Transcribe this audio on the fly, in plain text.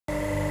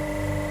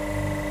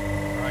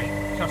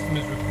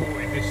customers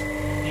reported this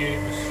unit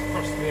was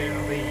crossed near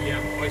the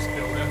ice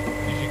builder.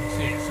 As you can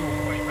see, it's all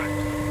the way back to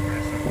the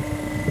compressor.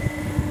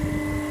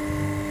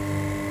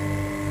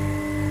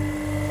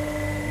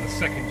 And the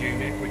second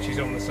unit, which is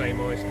on the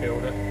same ice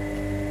builder,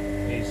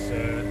 is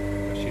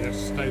actually that's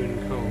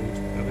stone cold.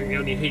 I think the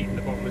only heat in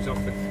the bottom is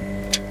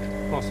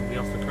possibly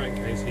off the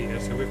crankcase heater,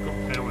 so we've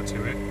got power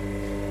to it.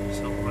 It's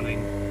not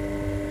running.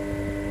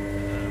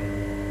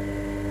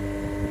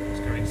 Let's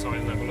go inside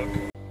and have a look.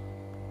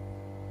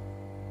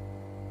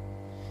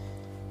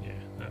 Yeah,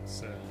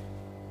 that's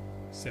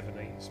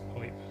 7/8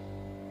 pipe.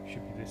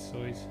 Should be this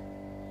size.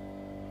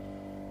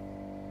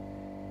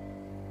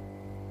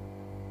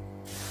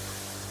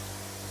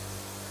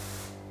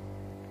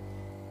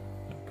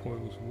 That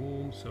coil's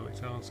warm, so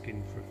it's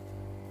asking for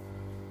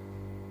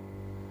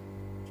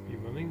to be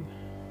running.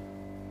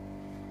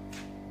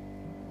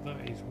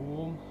 That is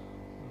warm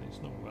and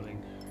it's not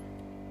running.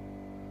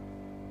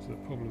 So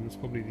the problem is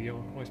probably the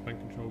ice bank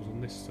controls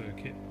on this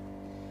circuit,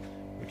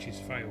 which is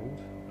failed,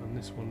 and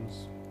this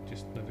one's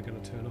just never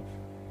going to turn off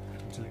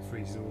until it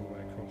freezes all the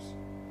way across.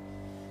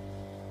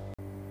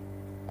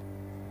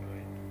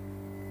 Right.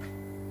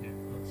 Yeah,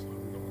 that's what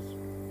we've got.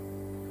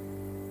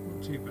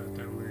 Not too bad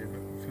down there,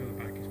 but further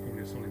back is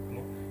probably a solid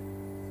block.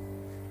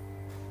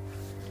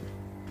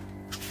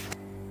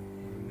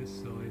 And this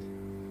side,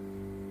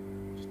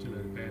 just a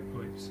load of bare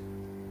pipes.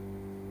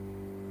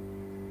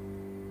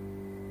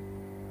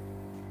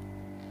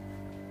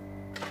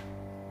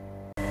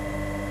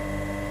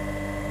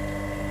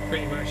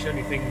 Pretty much the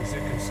only things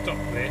that can stop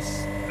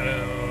this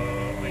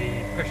are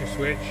the pressure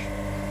switch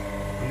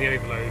and the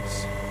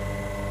overloads.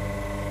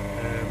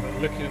 But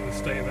looking at the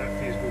state of that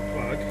fusible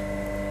plug,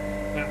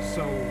 that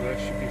solder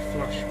should be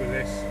flush with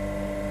this.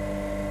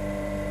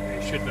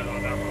 It should look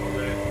like that one on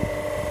there.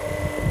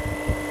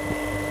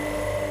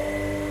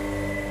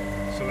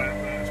 So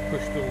that's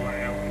pushed all that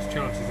out. As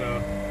chances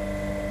are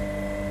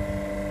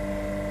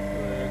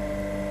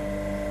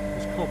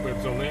there's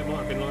cobwebs on there. It might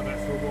have been like that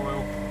for a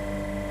while.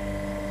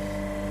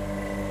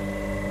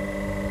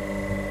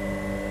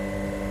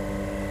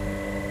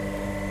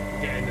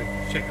 Get in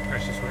and check the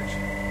pressure switch.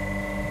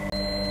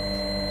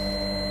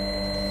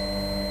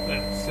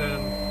 That's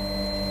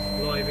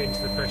live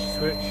into the pressure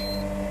switch.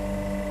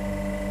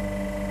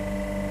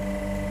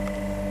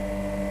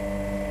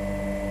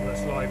 And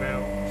that's live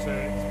out, so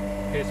it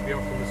appears to be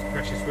off on the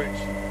pressure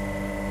switch.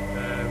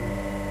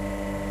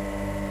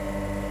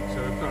 So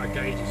we've got our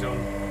gauges on.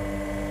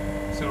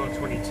 It's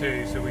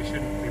R22, so we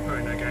shouldn't be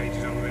putting our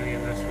gauges on really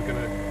unless we're going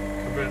to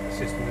convert the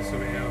system to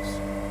something else.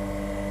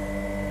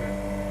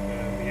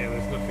 Yeah,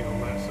 there's nothing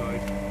on that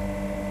side.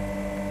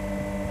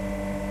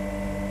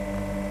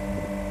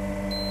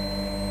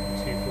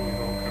 240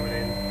 volt coming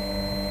in.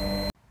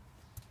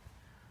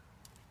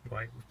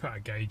 Right, we've put our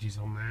gauges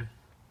on there.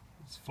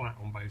 It's flat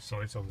on both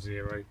sides on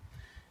 0.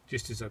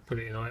 Just as I put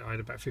it in, I had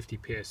about 50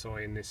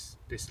 psi in this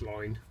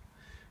line.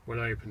 When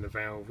I opened the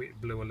valve, it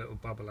blew a little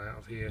bubble out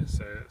of here,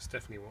 so that's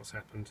definitely what's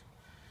happened.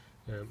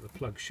 The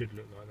plug should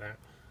look like that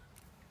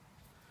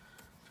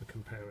for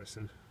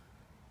comparison.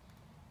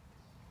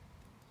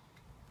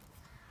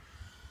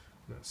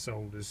 That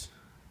solder's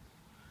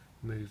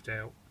moved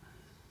out.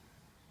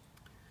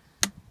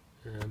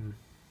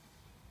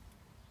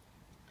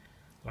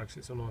 Like I said,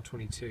 it's on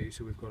R22,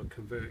 so we've got to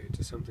convert it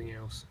to something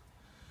else.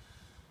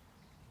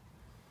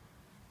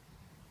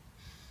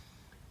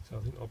 So I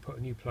think I'll put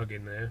a new plug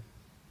in there,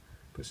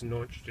 put some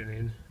nitrogen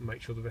in, and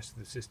make sure the rest of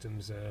the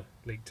system's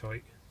leak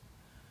tight,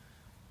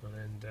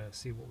 and then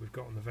see what we've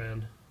got on the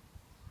van.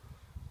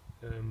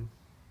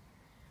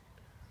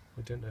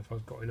 I don't know if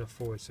I've got enough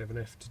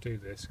 407F to do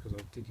this, because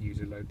I did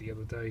use a load the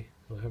other day.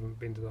 I haven't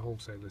been to the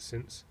wholesaler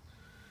since.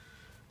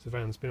 The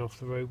van's been off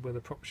the road where the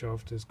prop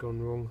shaft has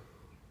gone wrong.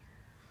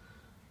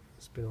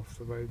 It's been off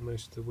the road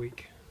most of the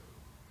week.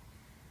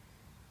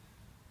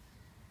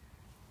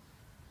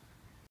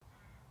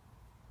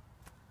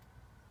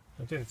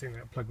 I didn't think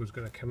that plug was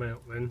going to come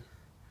out then.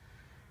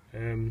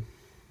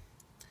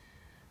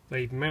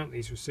 They mount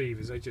these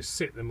receivers, they just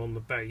sit them on the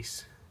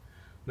base,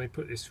 and they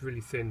put this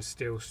really thin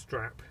steel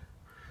strap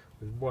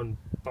with one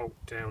bolt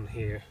down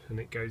here, and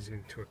it goes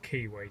into a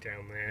keyway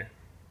down there,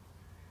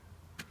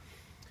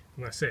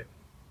 and that's it.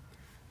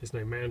 There's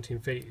no mounting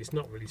feet, it's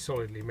not really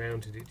solidly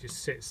mounted, it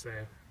just sits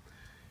there.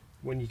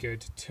 When you go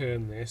to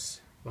turn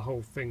this, the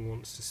whole thing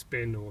wants to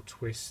spin or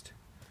twist,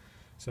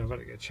 so I've got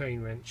to get a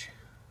chain wrench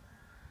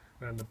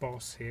around the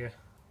boss here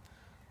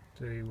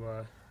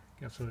to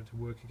get something to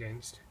work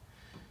against.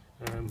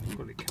 I've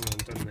got it coming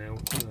undone now.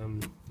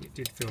 It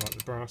did feel like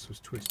the brass was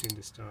twisting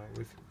to start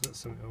with. That's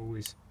something I'm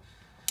always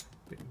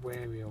a bit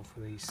wary of for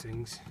these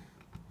things.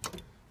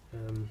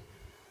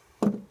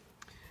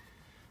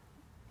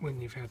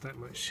 When you've had that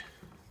much.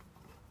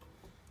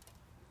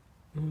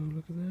 Oh,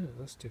 look at that,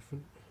 that's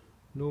different.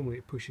 Normally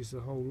it pushes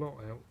the whole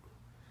lot out,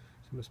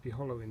 so it must be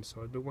hollow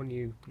inside, but when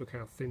you look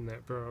how thin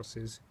that brass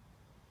is,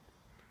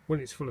 when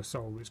it's full of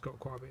solder it's got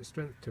quite a bit of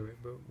strength to it,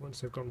 but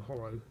once they've gone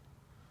hollow.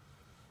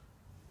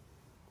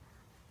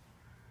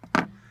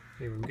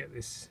 Here we can get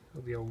this,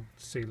 the old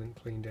sealant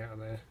cleaned out of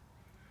there.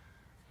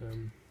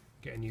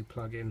 get a new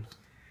plug in,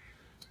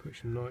 put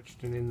some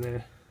nitrogen in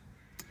there.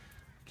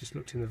 Just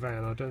looked in the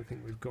van, I don't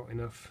think we've got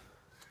enough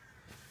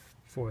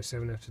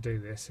 407F to do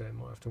this, so it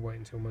might have to wait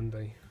until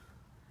Monday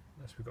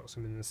unless we've got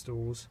some in the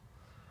stores.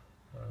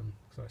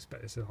 So I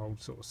expect this to hold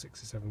sort of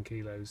 6 or 7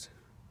 kilos.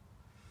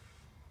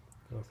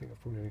 And I think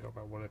I've probably only got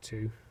about 1 or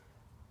 2.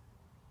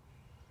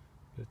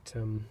 But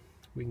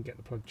we can get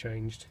the plug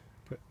changed,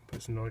 put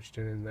some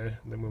nitrogen in there,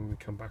 and then when we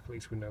come back at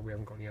least we know we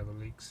haven't got any other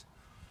leaks.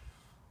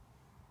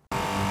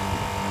 Back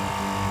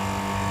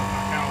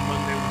out on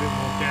Monday with a bit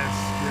more gas.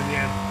 We only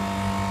had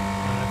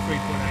 3.8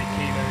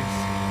 kilos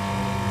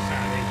on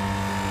Saturday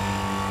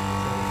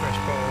for the fresh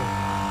bottle.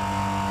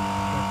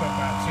 I've got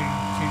about 2.2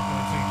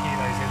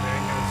 kilos in there,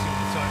 and go and see what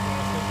the side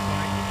glass looks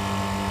like.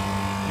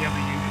 The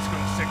other unit's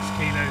got 6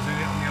 kilos in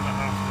it on the other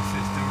half of the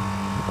system.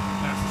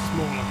 That's a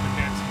smaller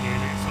condenser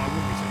unit, so I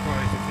wouldn't be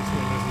surprised if this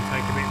one doesn't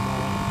take a bit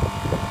more.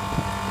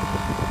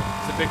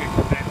 It's a bigger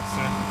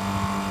condenser.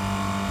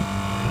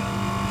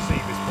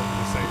 Receiver's probably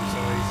the same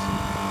size.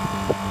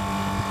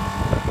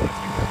 That might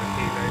take over a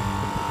kilo.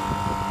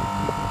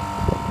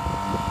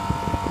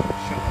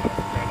 Shut that off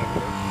and go and have a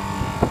look.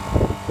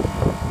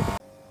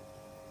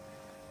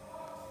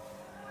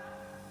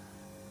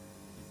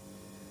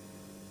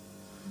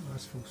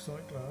 Nice full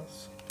sight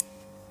glass.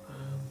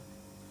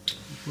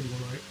 You probably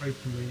want to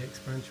open the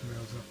expansion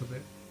valves up a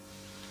bit.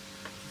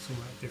 It's all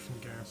that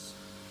different gas.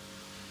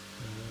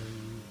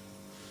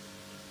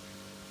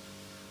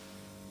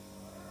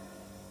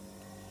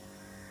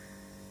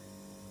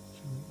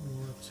 We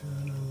want to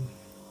turn them.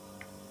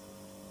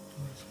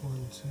 That's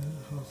 1 turn,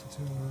 half a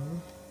turn over.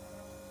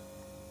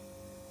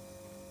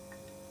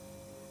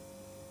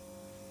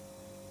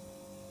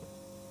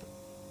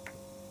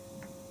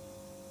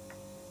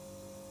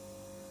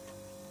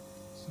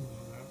 Something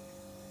like that.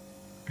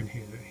 You can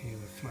hear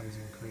the flow's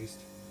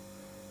increased.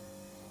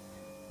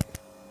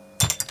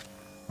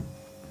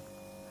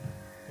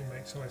 It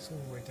makes ice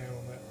all the way down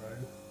on that row,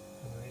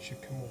 and then it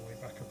should come all the way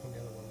back up on the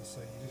other one,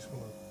 so you just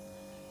want to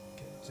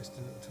get just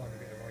a little tiny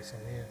bit of ice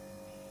on here.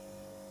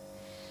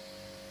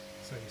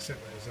 So you set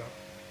those up.